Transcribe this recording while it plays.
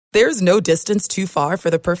There's no distance too far for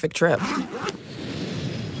the perfect trip.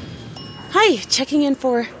 Hi, checking in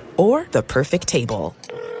for... Or the perfect table.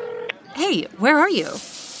 Hey, where are you?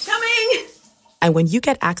 Coming! And when you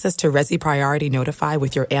get access to Resi Priority Notify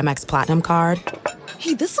with your Amex Platinum card...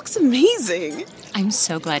 Hey, this looks amazing. I'm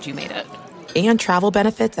so glad you made it. And travel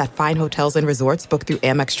benefits at fine hotels and resorts booked through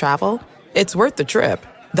Amex Travel, it's worth the trip.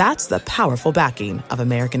 That's the powerful backing of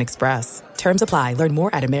American Express. Terms apply. Learn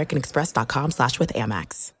more at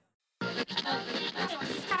americanexpress.com/withAmex.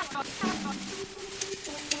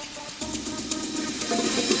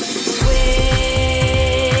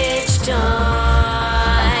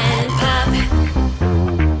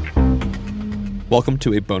 Welcome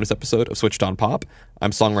to a bonus episode of Switched on Pop.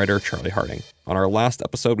 I'm songwriter Charlie Harding. On our last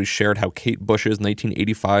episode, we shared how Kate Bush's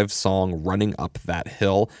 1985 song Running Up That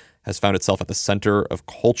Hill has found itself at the center of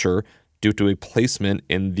culture due to a placement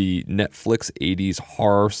in the Netflix 80s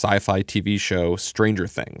horror sci-fi TV show Stranger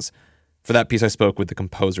Things. For that piece, I spoke with the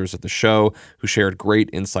composers of the show, who shared great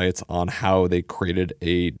insights on how they created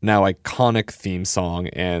a now iconic theme song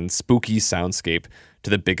and spooky soundscape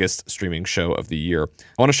to the biggest streaming show of the year.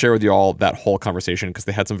 I want to share with you all that whole conversation because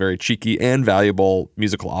they had some very cheeky and valuable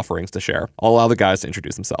musical offerings to share. I'll allow the guys to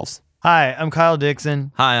introduce themselves. Hi, I'm Kyle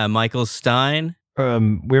Dixon. Hi, I'm Michael Stein.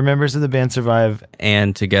 We're members of the band Survive.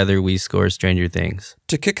 And together we score Stranger Things.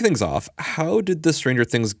 To kick things off, how did the Stranger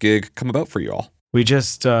Things gig come about for you all? We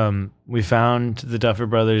just, we found the Duffer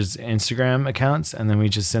Brothers Instagram accounts, and then we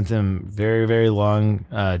just sent them very, very long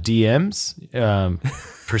DMs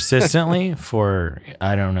persistently for,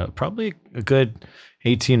 I don't know, probably a good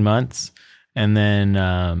 18 months. And then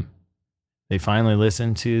they finally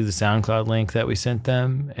listened to the SoundCloud link that we sent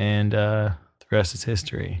them, and the rest is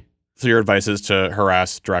history. So your advice is to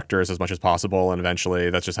harass directors as much as possible, and eventually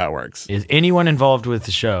that's just how it works. Is anyone involved with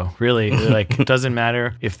the show, really? Like, it doesn't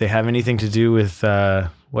matter if they have anything to do with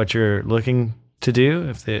what you're looking to do.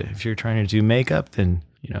 If you're trying to do makeup, then,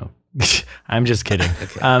 you know, I'm just kidding.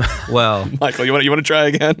 Okay. Well, Michael, you want to try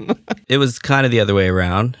again? It was kind of the other way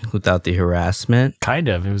around without the harassment. Kind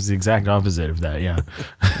of. It was the exact opposite of that, yeah.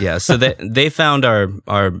 Yeah, so they found our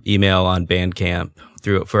email on Bandcamp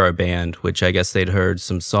for our band, which I guess they'd heard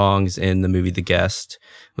some songs in the movie The Guest,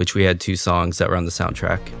 which we had 2 songs that were on the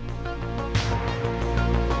soundtrack.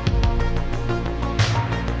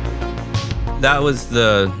 That was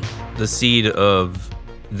the seed of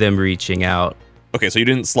them reaching out. Okay, so you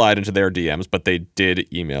didn't slide into their DMs, but they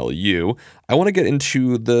did email you. I want to get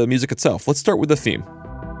into the music itself. Let's start with the theme.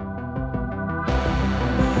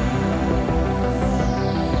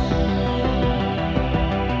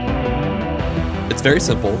 It's very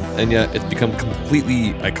simple, and yet it's become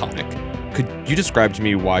completely iconic. Could you describe to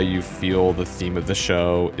me why you feel the theme of the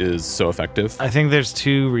show is so effective? I think there's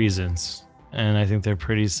 2 reasons, and I think they're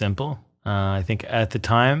pretty simple. I think at the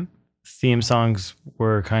time, theme songs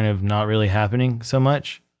were kind of not really happening so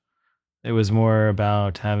much. It was more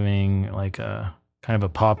about having like a kind of a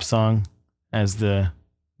pop song as the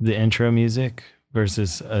intro music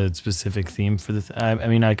versus a specific theme for the I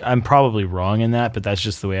mean, I'm probably wrong in that, but that's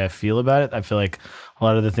just the way I feel about it. I feel like a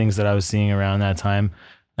lot of the things that I was seeing around that time,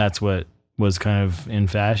 that's what was kind of in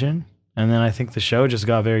fashion. And then I think the show just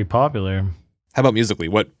got very popular. How about musically?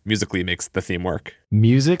 What musically makes the theme work?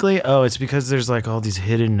 Musically? Oh, it's because there's like all these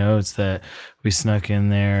hidden notes that we snuck in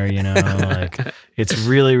there, you know, like it's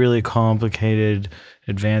really, really complicated,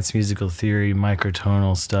 advanced musical theory,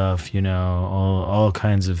 microtonal stuff, you know, all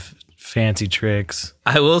kinds of fancy tricks.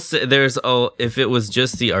 I will say if it was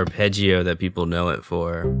just the arpeggio that people know it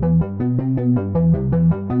for.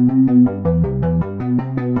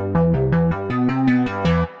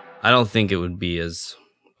 I don't think it would be as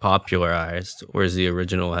popularized, whereas the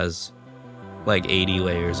original has like 80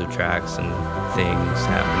 layers of tracks and things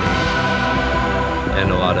happening and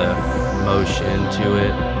a lot of motion to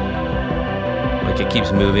it. Like it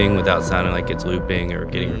keeps moving without sounding like it's looping or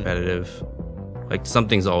getting repetitive. Like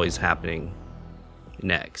something's always happening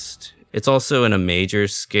next. It's also in a major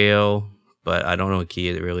scale, but I don't know what key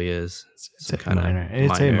it really is. It's kind of minor.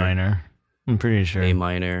 It's A minor. I'm pretty sure. A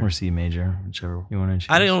minor. Or C major, whichever you want to choose.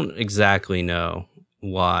 I don't exactly know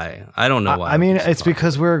why. I don't know why. I mean, it's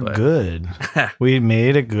because we're good. We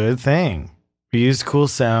made a good thing. We used cool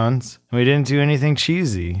sounds. And we didn't do anything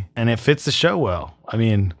cheesy. And it fits the show well. I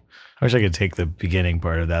mean, I wish I could take the beginning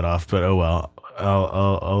part of that off, but oh well.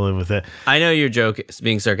 I'll live with it. I know you're joking,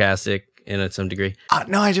 being sarcastic in some degree.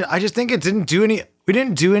 No, I just think it didn't do any. We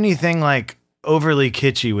didn't do anything like overly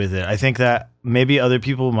kitschy with it. I think that maybe other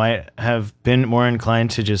people might have been more inclined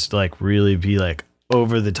to just like really be like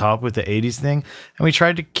over the top with the 80s thing, and we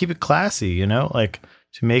tried to keep it classy, you know, like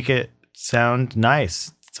to make it sound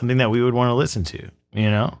nice, something that we would want to listen to. you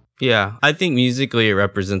know? Yeah, I think musically it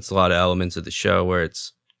represents a lot of elements of the show where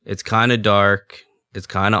it's kind of dark, it's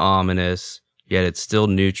kind of ominous, yet it's still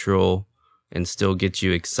neutral and still gets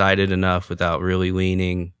you excited enough without really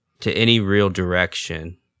leaning to any real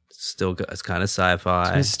direction. It's kind of sci-fi.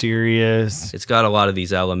 It's mysterious. It's got a lot of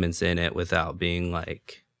these elements in it without being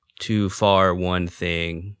like too far one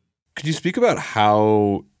thing. Could you speak about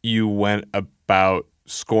how you went about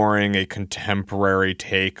scoring a contemporary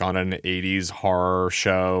take on an 80s horror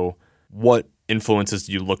show? What influences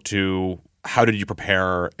did you look to? How did you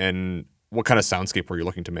prepare? And what kind of soundscape were you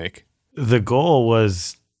looking to make? The goal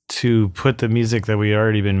was to put the music that we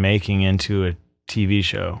already been making into a TV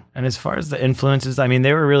show. And as far as the influences, I mean,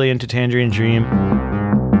 they were really into Tangerine Dream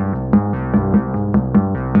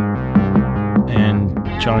and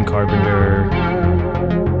John Carpenter,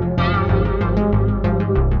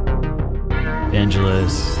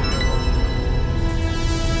 Vangelis,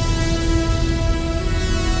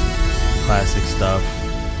 classic stuff.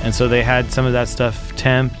 And so they had some of that stuff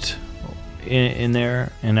temped in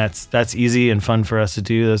there, and that's easy and fun for us to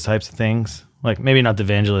do, those types of things. Like maybe not the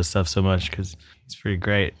Vangelis stuff so much because it's pretty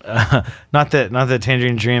great. Not that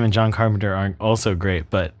Tangerine Dream and John Carpenter aren't also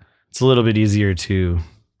great, but it's a little bit easier to,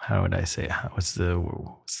 how would I say, what's the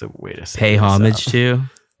way to say pay homage to?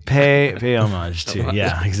 Pay homage to.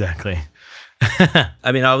 Yeah, exactly.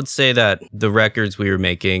 I mean, I would say that the records we were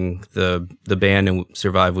making, the band and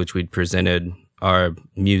Survive, which we'd presented, our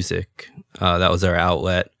music, that was our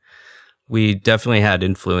outlet. We definitely had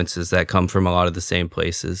influences that come from a lot of the same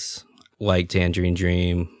places, like Tangerine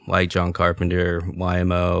Dream, like John Carpenter,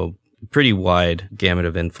 YMO, pretty wide gamut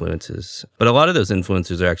of influences. But a lot of those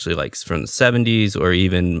influences are actually like from the 70s or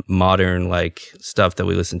even modern, like stuff that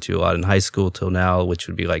we listened to a lot in high school till now, which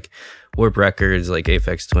would be like Warp Records, like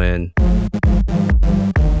Aphex Twin.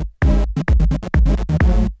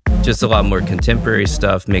 Just a lot more contemporary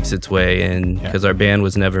stuff makes its way in because our band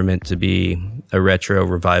was never meant to be a retro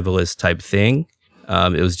revivalist type thing.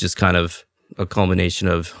 It was just kind of a culmination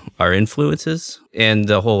of our influences and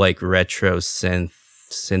the whole like retro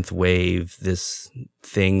synth wave, this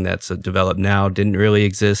thing that's developed now didn't really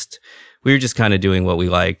exist. We were just kind of doing what we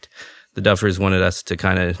liked. The Duffers wanted us to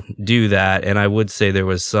kind of do that. And I would say there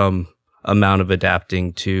was some amount of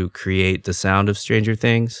adapting to create the sound of Stranger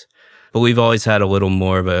Things. But we've always had a little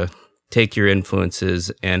more of a take your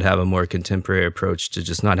influences and have a more contemporary approach to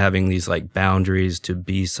just not having these like boundaries to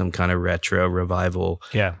be some kind of retro revival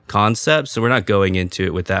concept. So we're not going into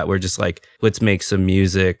it with that. We're just like, let's make some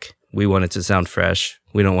music. We want it to sound fresh.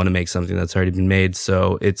 We don't want to make something that's already been made.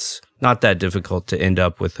 So it's not that difficult to end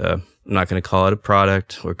up with I'm not going to call it a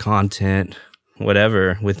product or content,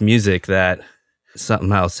 whatever, with music that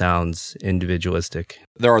somehow sounds individualistic.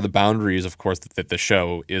 There are the boundaries, of course, that the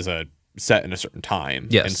show is set in a certain time.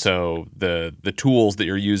 Yes. And so the tools that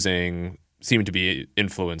you're using seem to be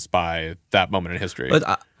influenced by that moment in history.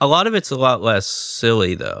 But a lot of it's a lot less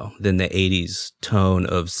silly, though, than the 80s tone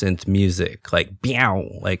of synth music. Like, meow.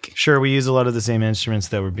 Like, sure, we use a lot of the same instruments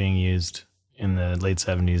that were being used in the late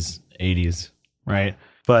 70s, 80s, right?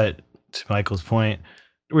 But to Michael's point,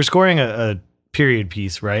 we're scoring a period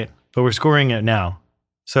piece, right? But we're scoring it now.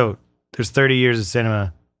 So there's 30 years of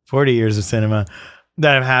cinema, 40 years of cinema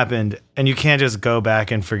that have happened, and you can't just go back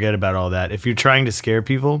and forget about all that. If you're trying to scare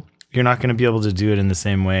people, you're not going to be able to do it in the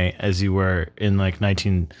same way as you were in like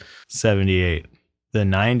 1978. The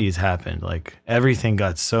 90s happened. Like everything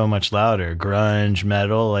got so much louder. Grunge,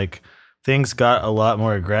 metal, like things got a lot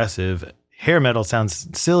more aggressive. Hair metal sounds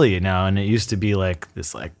silly now, and it used to be like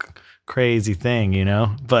this like crazy thing, you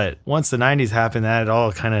know? But once the 90s happened, that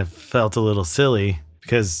all kind of felt a little silly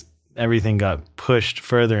because everything got pushed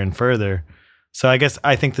further and further. So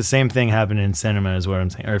I think the same thing happened in cinema is what I'm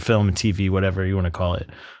saying, or film and TV, whatever you want to call it.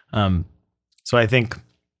 So I think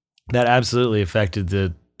that absolutely affected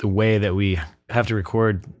the way that we have to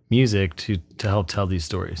record music to help tell these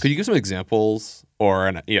stories. Could you give some examples or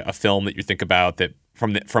a film that you think about that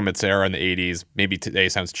from its era in the 80s, maybe today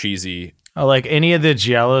sounds cheesy? Oh, like any of the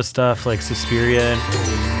Giallo stuff, like Suspiria.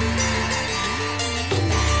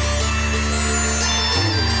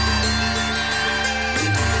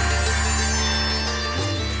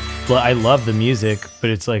 Well, I love the music, but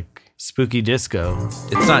it's like spooky disco.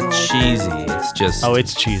 It's not cheesy. It's just... Oh,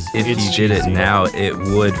 it's cheesy. If it's you cheesy. did it now, it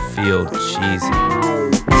would feel cheesy.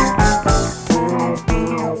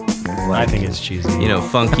 I think it's cheesy. You know,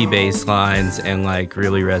 funky bass lines and like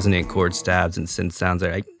really resonant chord stabs and synth sounds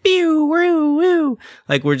are like, pew, woo, woo.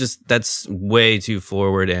 Like that's way too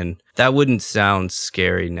forward, and that wouldn't sound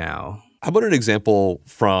scary now. How about an example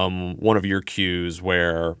from one of your cues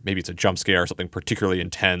where maybe it's a jump scare or something particularly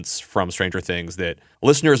intense from Stranger Things that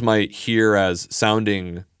listeners might hear as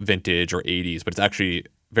sounding vintage or 80s, but it's actually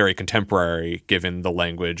very contemporary given the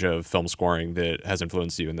language of film scoring that has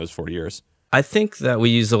influenced you in those 40 years? I think that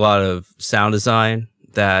we use a lot of sound design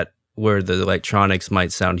that where the electronics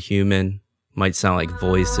might sound human, might sound like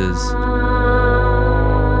voices.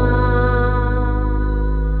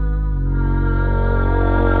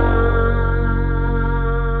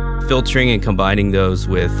 Filtering and combining those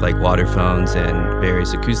with like waterphones and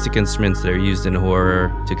various acoustic instruments that are used in horror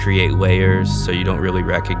to create layers so you don't really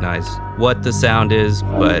recognize what the sound is,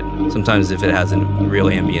 but sometimes if it has a real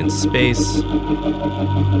ambient space,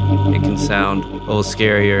 it can sound a little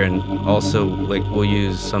scarier. And also like we'll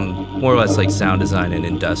use some more or less like sound design and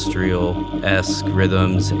industrial-esque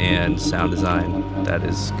rhythms and sound design that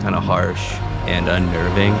is kind of harsh and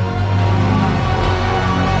unnerving.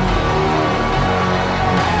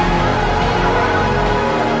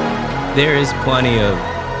 There is plenty of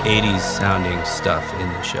 80s sounding stuff in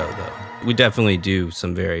the show, though. We definitely do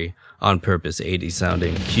some very on-purpose 80s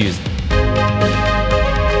sounding cues.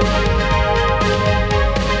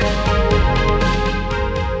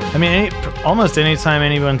 I mean, almost anytime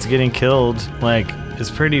anyone's getting killed, like,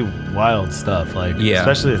 it's pretty wild stuff. Like, yeah.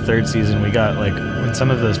 Especially the third season, we got, like, in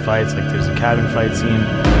some of those fights, like, there's a cabin fight scene.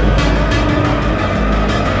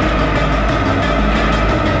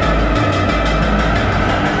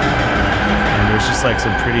 Just like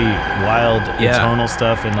some pretty wild tonal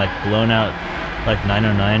stuff and like blown out like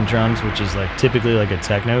 909 drums, which is like typically like a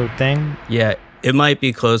techno thing. Yeah, it might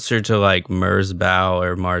be closer to like Merzbow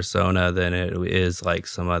or Marsona than it is like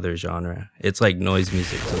some other genre. It's like noise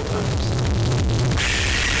music sometimes.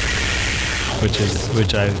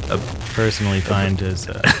 Which I personally find is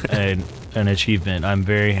an achievement. I'm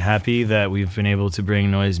very happy that we've been able to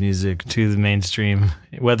bring noise music to the mainstream,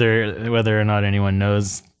 whether or not anyone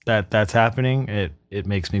knows that's happening. It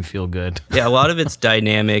makes me feel good. Yeah, a lot of it's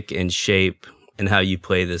dynamic in shape and how you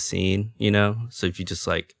play the scene, you know? So if you just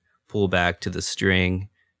like pull back to the string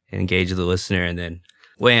and engage the listener and then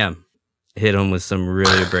wham, hit them with some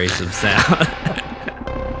really abrasive sound.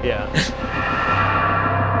 Yeah.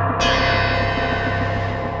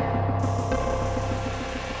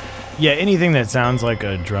 Yeah, anything that sounds like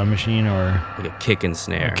a drum machine or like a kick and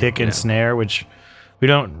snare. Snare, which we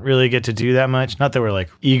don't really get to do that much. Not that we're like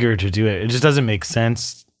eager to do it. It just doesn't make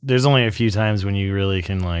sense. There's only a few times when you really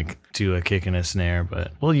can like do a kick and a snare,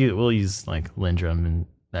 but we'll use like Lindrum and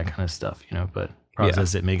that kind of stuff, you know, but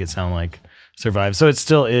process it, make it sound like Survive. So it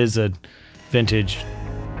still is a vintage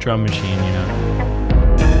drum machine, you know.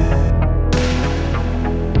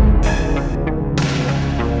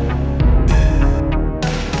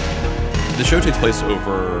 The show takes place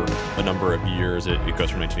over a number of years. It goes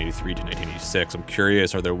from 1983 to 1986. I'm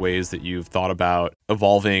curious, are there ways that you've thought about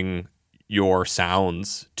evolving your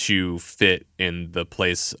sounds to fit in the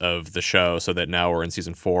place of the show so that now we're in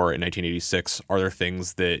season 4 in 1986? Are there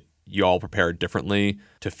things that you all prepared differently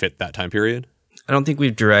to fit that time period? I don't think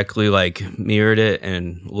we've directly like mirrored it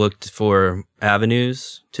and looked for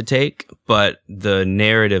avenues to take, but the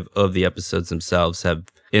narrative of the episodes themselves have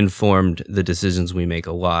informed the decisions we make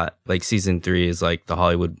a lot. Like season 3 is like the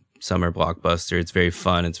Hollywood summer blockbuster. It's very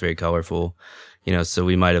fun. It's very colorful, you know, so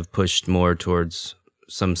we might have pushed more towards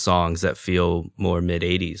some songs that feel more mid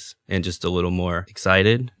 80s and just a little more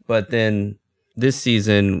excited. But then this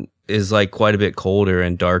season is like quite a bit colder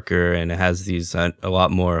and darker, and it has these a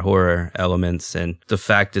lot more horror elements. And the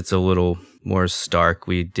fact it's a little more stark,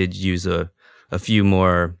 we did use a few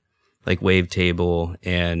more like wavetable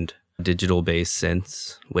and digital based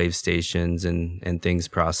synths, wave stations and things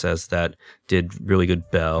processed that did really good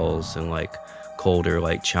bells and like colder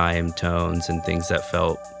like chime tones and things that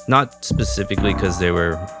felt not specifically because they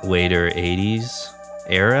were later 80s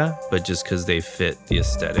era, but just because they fit the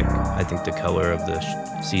aesthetic, I think, the color of the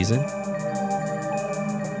season.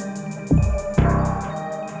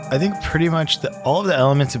 I think pretty much all of the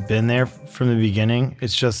elements have been there from the beginning.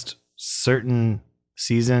 It's just certain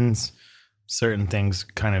seasons, certain things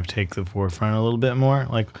kind of take the forefront a little bit more.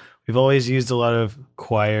 Like we've always used a lot of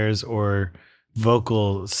choirs or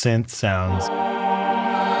vocal synth sounds.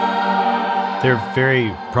 They're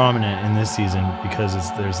very prominent in this season because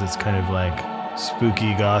there's this kind of like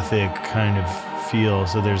spooky gothic kind of feel.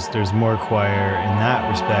 So there's more choir in that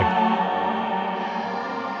respect.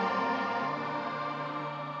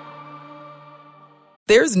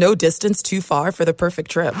 There's no distance too far for the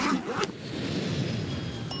perfect trip.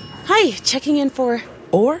 Hi, checking in for...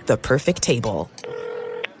 Or the perfect table.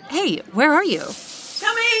 Hey, where are you?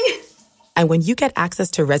 Coming! And when you get access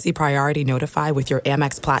to Resi Priority Notify with your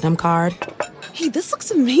Amex Platinum card... Hey, this looks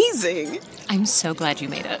amazing. I'm so glad you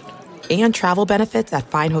made it. And travel benefits at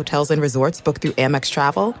fine hotels and resorts booked through Amex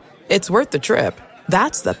Travel, it's worth the trip.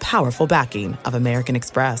 That's the powerful backing of American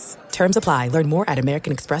Express. Terms apply. Learn more at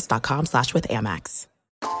americanexpress.com/withAmex.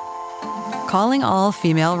 Calling all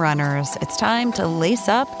female runners, it's time to lace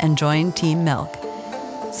up and join Team Milk.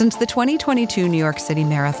 Since the 2022 New York City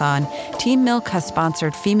Marathon, Team Milk has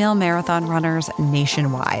sponsored female marathon runners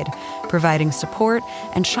nationwide, providing support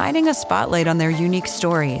and shining a spotlight on their unique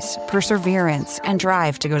stories, perseverance, and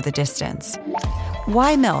drive to go the distance.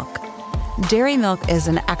 Why milk? Dairy milk is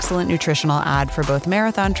an excellent nutritional ad for both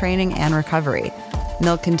marathon training and recovery.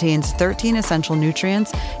 Milk contains 13 essential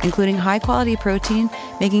nutrients, including high-quality protein,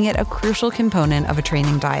 making it a crucial component of a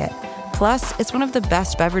training diet. Plus, it's one of the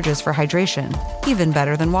best beverages for hydration, even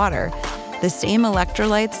better than water. The same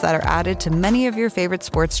electrolytes that are added to many of your favorite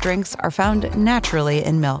sports drinks are found naturally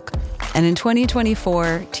in milk. And in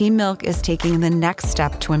 2024, Team Milk is taking the next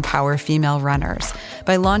step to empower female runners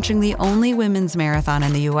by launching the only women's marathon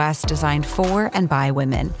in the U.S. designed for and by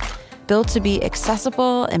women. Built to be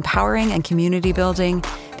accessible, empowering, and community building,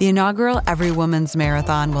 the inaugural Every Woman's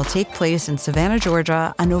Marathon will take place in Savannah,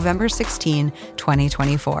 Georgia on November 16,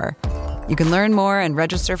 2024. You can learn more and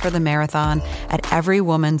register for the marathon at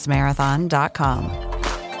everywomansmarathon.com.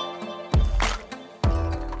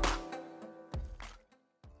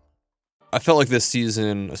 I felt like this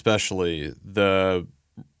season, especially, the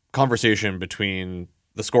conversation between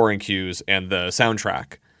the scoring cues and the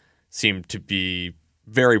soundtrack seemed to be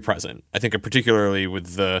very present. I think particularly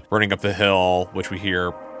with the Running Up the Hill, which we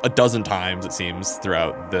hear a dozen times, it seems,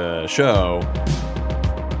 throughout the show.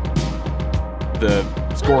 The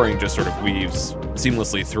scoring just sort of weaves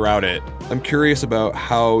seamlessly throughout it. I'm curious about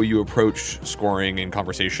how you approach scoring in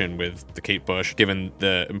conversation with the Kate Bush, given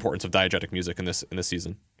the importance of diegetic music in this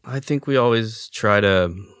season. I think we always try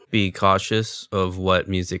to be cautious of what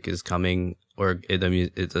music is coming or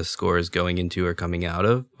the score is going into or coming out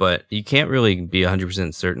of, but you can't really be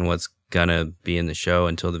 100% certain what's gonna be in the show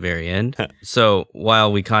until the very end. So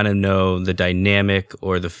while we kind of know the dynamic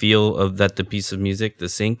or the feel of that the piece of music, the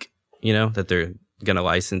sync, that they're gonna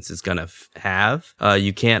license is gonna have,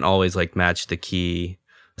 you can't always match the key.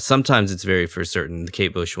 Sometimes it's very for certain. The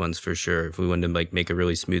Kate Bush ones for sure. If we wanted to make a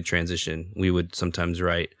really smooth transition, we would sometimes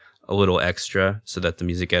write a little extra so that the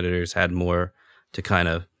music editors had more to kind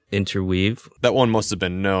of interweave. That one must have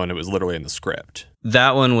been known. It was literally in the script.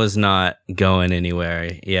 That one was not going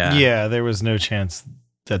anywhere. Yeah. Yeah, there was no chance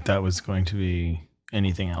that was going to be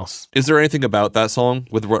anything else. Is there anything about that song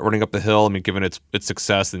with Running Up the Hill? I mean, given its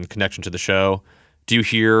success and connection to the show, do you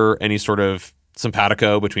hear any sort of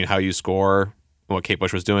simpatico between how you score and what Kate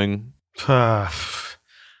Bush was doing? We've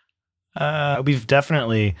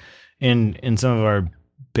definitely, in some of our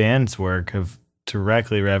band's work, have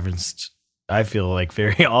directly referenced, I feel like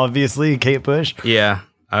very obviously, Kate Bush. Yeah,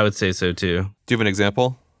 I would say so too. Do you have an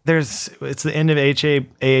example? It's the end of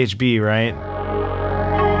AHB, right?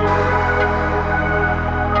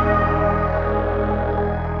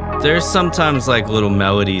 There's sometimes little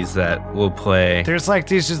melodies that we'll play. There's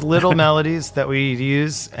these just little melodies that we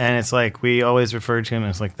use, and it's we always refer to them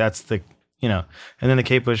as that's the, and then the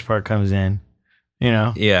Kate Bush part comes in,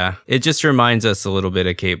 Yeah, it just reminds us a little bit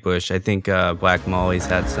of Kate Bush. I think Black Molly's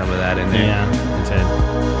had some of that in there. Yeah, it did.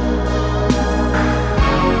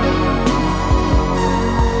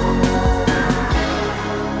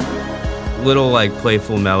 Little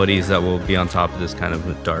playful melodies that will be on top of this kind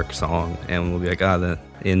of dark song, and we'll be that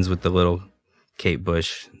ends with the little Kate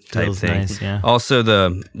Bush type Feels thing. nice, yeah. Also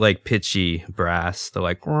the pitchy brass, the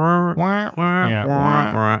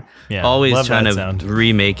Yeah, always love trying that to sound.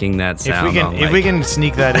 remaking that sound. If we can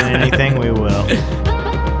sneak that in anything, we will.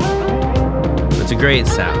 It's a great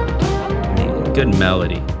sound, good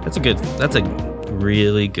melody. That's a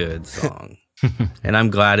really good song, and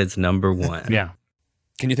I'm glad it's number one. Yeah.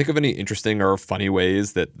 Can you think of any interesting or funny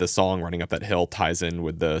ways that the song Running Up That Hill ties in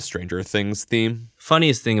with the Stranger Things theme?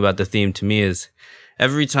 Funniest thing about the theme to me is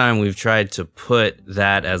every time we've tried to put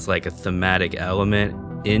that as a thematic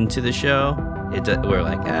element into the show, we're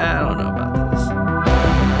I don't know about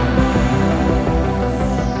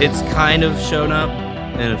this. It's kind of shown up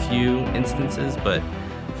in a few instances, but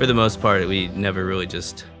for the most part, we never really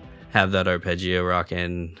just have that arpeggio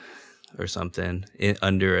rocking or something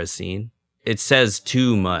under a scene. It says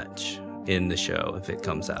too much in the show if it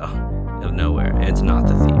comes out of nowhere. It's not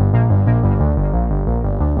the theme.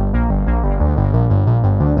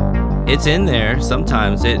 It's in there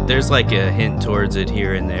sometimes. There's a hint towards it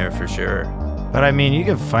here and there for sure. But I mean, you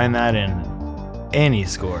can find that in any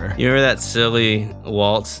score. You remember that silly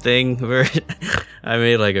waltz thing? I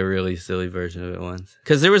made like a really silly version of it once.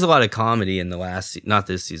 Because there was a lot of comedy in the not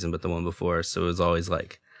this season, but the one before. So it was always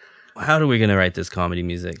like, how are we going to write this comedy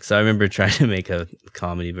music? So I remember trying to make a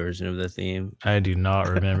comedy version of the theme. I do not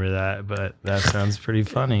remember that, but that sounds pretty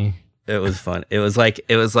funny. It was fun. It was like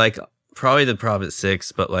probably the Prophet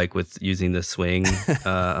 6, but like with using the swing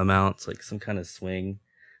amounts, like some kind of swing.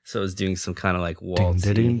 So it was doing some kind of like waltz.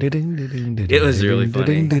 It was really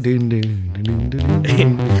funny.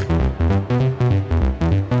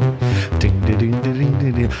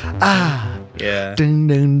 Yeah.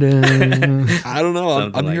 I don't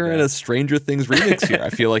know. I'm hearing a Stranger Things remix here. I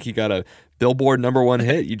feel like you got a Billboard #1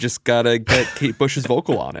 hit. You just got to get Kate Bush's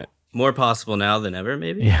vocal on it. More possible now than ever,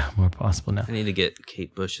 maybe? Yeah, more possible now. I need to get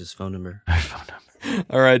Kate Bush's phone number.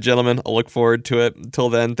 All right, gentlemen. I'll look forward to it. Until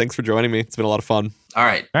then, thanks for joining me. It's been a lot of fun. All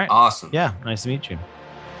right. Awesome. Yeah, nice to meet you.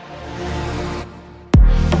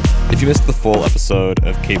 If you missed the full episode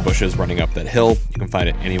of Kate Bush's Running Up That Hill, you can find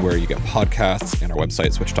it anywhere you get podcasts and our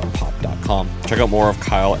website, switchedonpop.com. Check out more of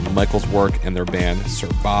Kyle and Michael's work and their band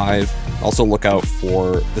Survive. Also look out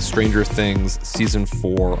for the Stranger Things Season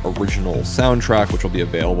 4 original soundtrack, which will be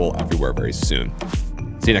available everywhere very soon.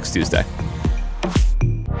 See you next Tuesday.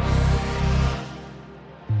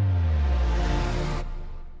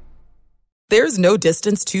 There's no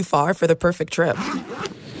distance too far for the perfect trip.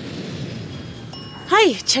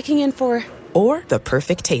 Hi, checking in for... Or the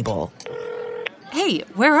perfect table. Hey,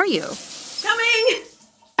 where are you? Coming!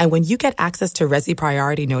 And when you get access to Resi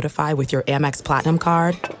Priority Notify with your Amex Platinum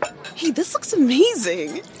card... Hey, this looks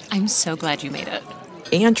amazing. I'm so glad you made it.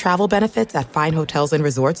 And travel benefits at fine hotels and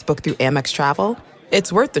resorts booked through Amex Travel,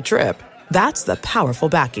 it's worth the trip. That's the powerful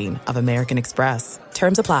backing of American Express.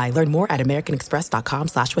 Terms apply. Learn more at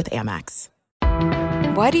americanexpress.com/withAmex.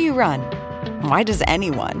 Why do you run? Why does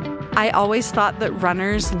anyone? I always thought that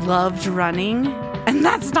runners loved running, and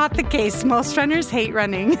that's not the case. Most runners hate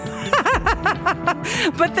running,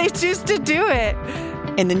 but they choose to do it.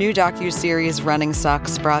 In the new docuseries Running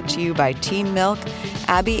Sucks, brought to you by Team Milk,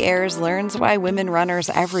 Abby Ayers learns why women runners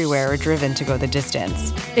everywhere are driven to go the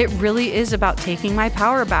distance. It really is about taking my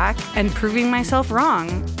power back and proving myself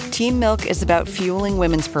wrong. Team Milk is about fueling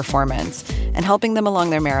women's performance and helping them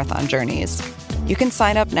along their marathon journeys. You can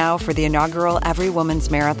sign up now for the inaugural Every Woman's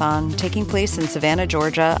Marathon taking place in Savannah,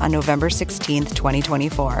 Georgia on November 16th,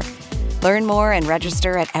 2024. Learn more and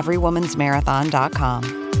register at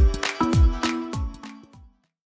everywomansmarathon.com.